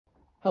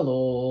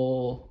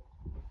Hello!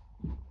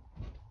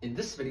 In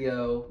this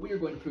video, we are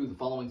going to prove the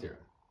following theorem.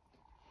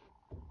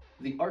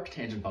 The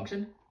arctangent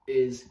function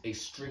is a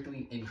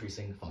strictly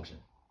increasing function.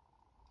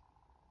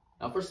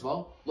 Now, first of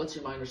all, let's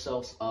remind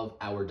ourselves of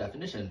our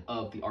definition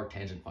of the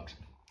arctangent function.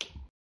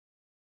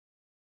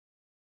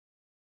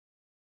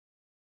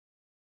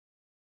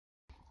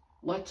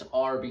 Let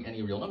R be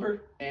any real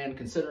number and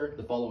consider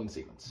the following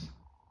sequence.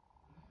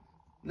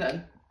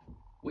 Then,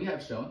 we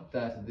have shown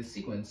that the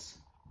sequence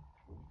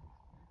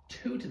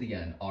 2 to the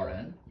n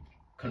Rn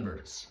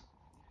converges.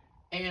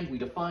 And we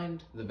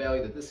defined the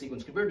value that this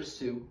sequence converges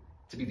to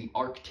be the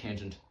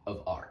arctangent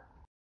of R.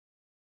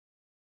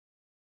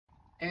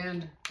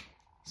 And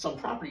some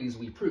properties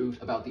we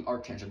proved about the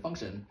arctangent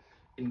function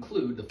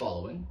include the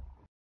following.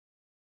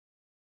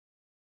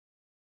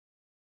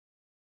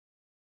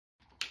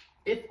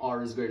 If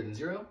R is greater than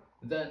 0,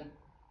 then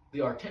the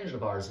arctangent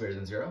of R is greater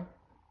than 0.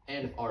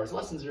 And if R is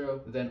less than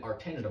 0, then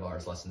arctangent of R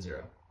is less than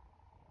 0.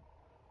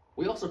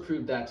 We also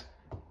proved that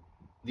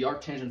the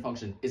arctangent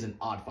function is an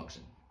odd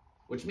function,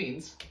 which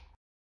means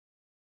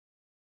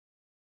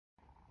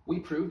we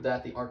proved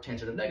that the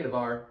arctangent of negative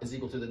R is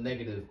equal to the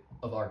negative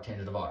of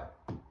arctangent of R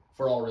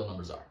for all real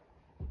numbers R.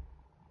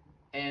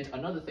 And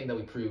another thing that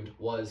we proved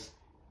was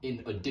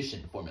an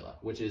addition formula,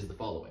 which is the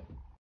following.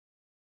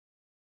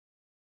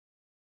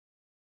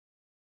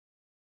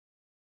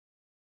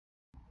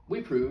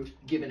 We proved,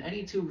 given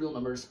any two real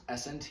numbers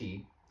s and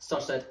t,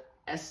 such that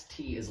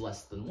st is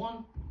less than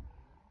 1,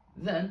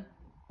 then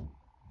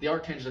the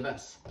arctangent of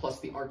s plus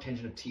the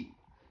arctangent of t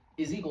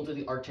is equal to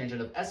the arctangent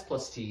of s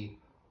plus t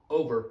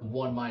over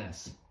 1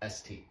 minus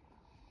st.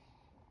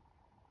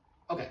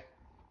 Okay,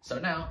 so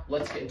now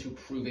let's get into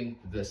proving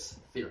this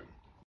theorem.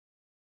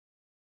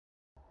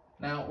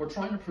 Now, we're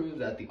trying to prove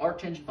that the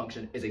arctangent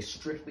function is a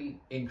strictly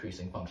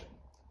increasing function.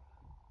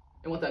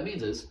 And what that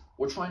means is,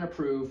 we're trying to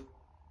prove,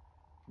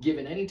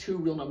 given any two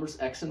real numbers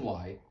x and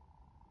y,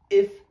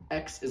 if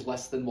x is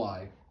less than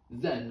y,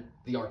 then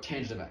the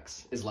arctangent of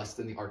x is less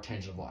than the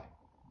arctangent of y.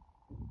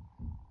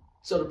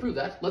 So to prove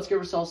that, let's give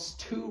ourselves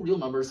two real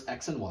numbers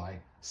x and y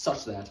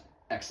such that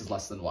x is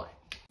less than y.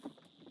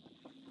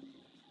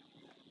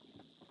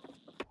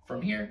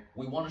 From here,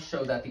 we want to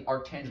show that the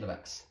arctangent of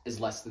x is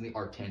less than the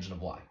arctangent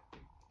of y.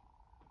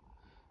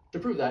 To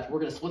prove that, we're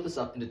going to split this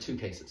up into two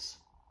cases.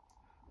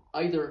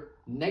 Either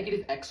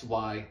negative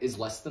xy is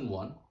less than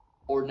 1,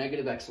 or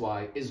negative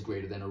xy is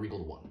greater than or equal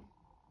to 1.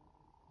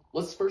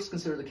 Let's first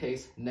consider the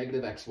case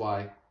negative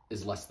xy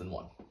is less than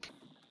 1.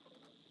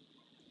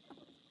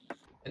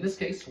 In this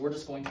case, we're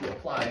just going to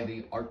apply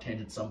the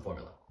arctangent sum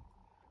formula.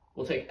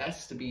 We'll take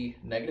s to be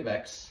negative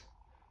x,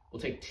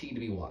 we'll take t to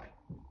be y.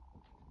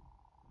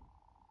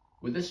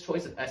 With this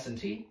choice of s and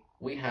t,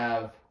 we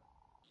have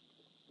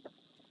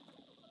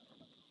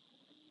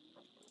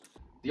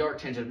the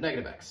arctangent of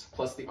negative x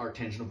plus the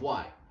arctangent of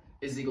y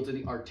is equal to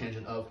the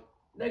arctangent of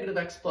negative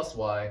x plus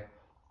y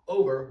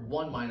over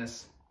 1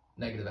 minus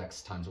negative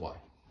x times y.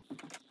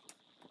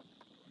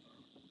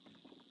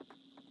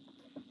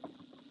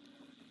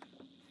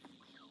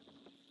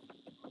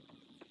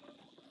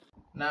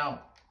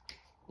 Now,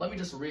 let me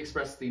just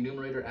re-express the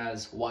numerator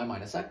as y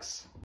minus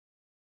x,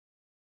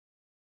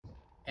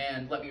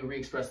 and let me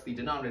re-express the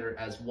denominator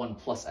as 1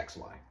 plus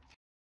xy.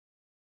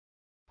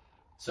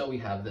 So we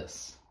have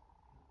this.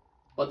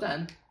 But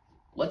then,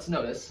 let's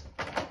notice,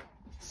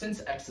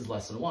 since x is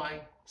less than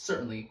y,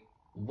 certainly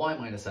y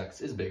minus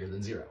x is bigger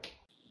than 0.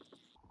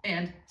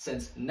 And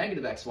since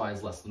negative xy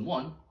is less than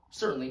 1,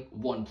 certainly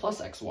 1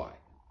 plus xy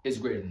is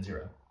greater than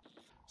 0.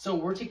 So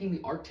we're taking the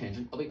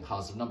arctangent of a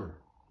positive number.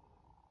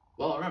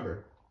 Well,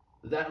 remember,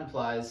 that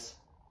implies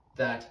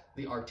that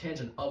the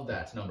arctangent of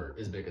that number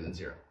is bigger than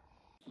 0.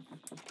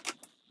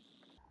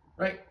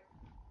 Right?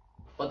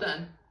 But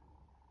then,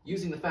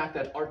 using the fact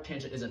that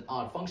arctangent is an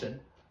odd function,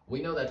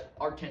 we know that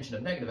arctangent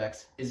of negative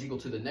x is equal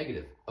to the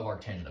negative of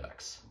arctangent of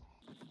x.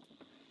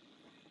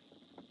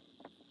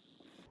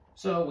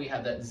 So we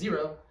have that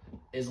 0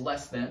 is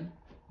less than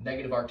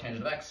negative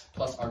arctangent of x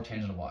plus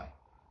arctangent of y.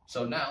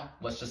 So now,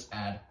 let's just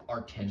add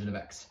arctangent of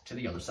x to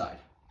the other side.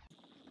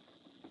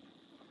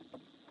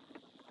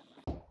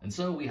 And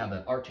so we have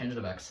that arctangent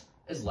of x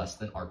is less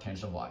than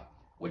arctangent of y,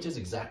 which is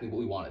exactly what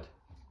we wanted.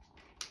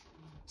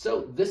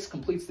 So this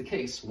completes the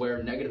case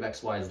where negative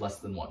xy is less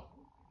than 1.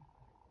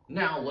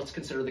 Now let's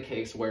consider the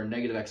case where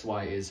negative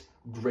xy is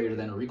greater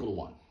than or equal to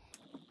 1.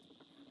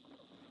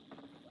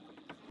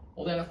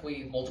 Well then, if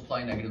we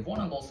multiply negative 1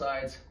 on both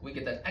sides, we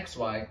get that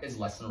xy is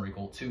less than or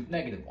equal to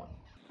negative 1,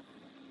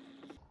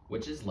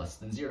 which is less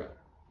than 0.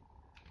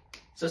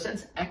 So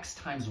since x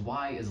times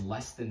y is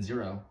less than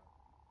 0,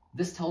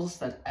 this tells us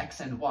that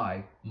x and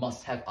y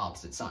must have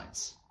opposite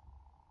signs.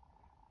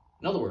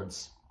 In other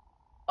words,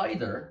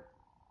 either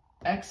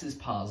x is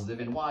positive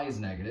and y is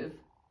negative,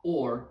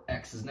 or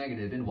x is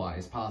negative and y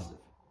is positive.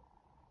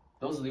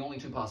 Those are the only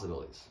two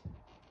possibilities.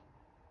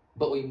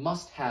 But we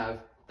must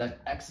have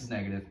that x is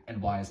negative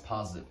and y is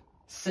positive,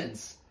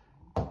 since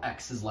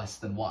x is less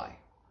than y.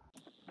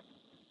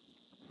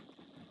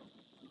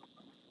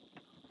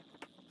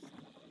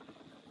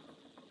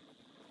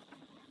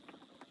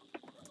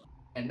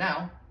 And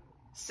now,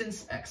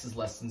 since x is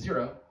less than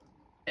 0,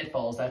 it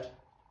follows that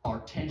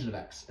arctangent of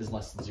x is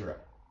less than 0.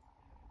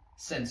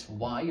 Since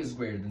y is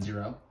greater than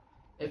 0,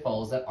 it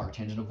follows that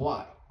arctangent of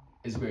y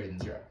is greater than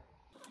 0.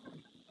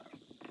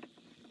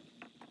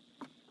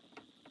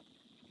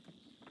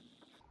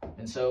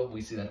 And so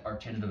we see that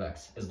arctangent of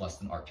x is less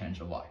than arctangent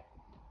of y.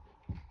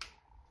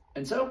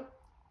 And so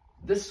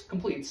this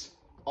completes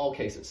all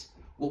cases.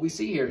 What we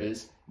see here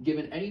is,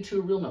 given any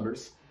two real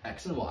numbers,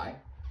 x and y,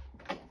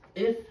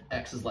 if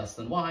x is less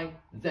than y,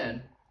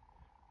 then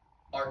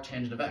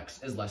arctangent of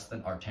x is less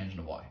than arctangent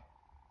of y.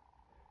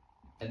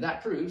 And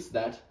that proves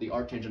that the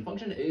arctangent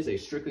function is a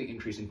strictly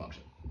increasing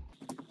function.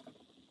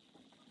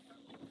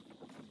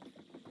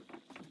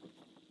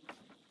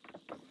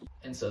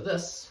 And so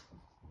this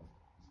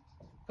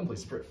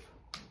completes the proof.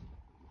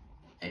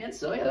 And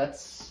so yeah,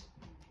 that's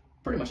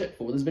pretty much it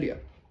for this video.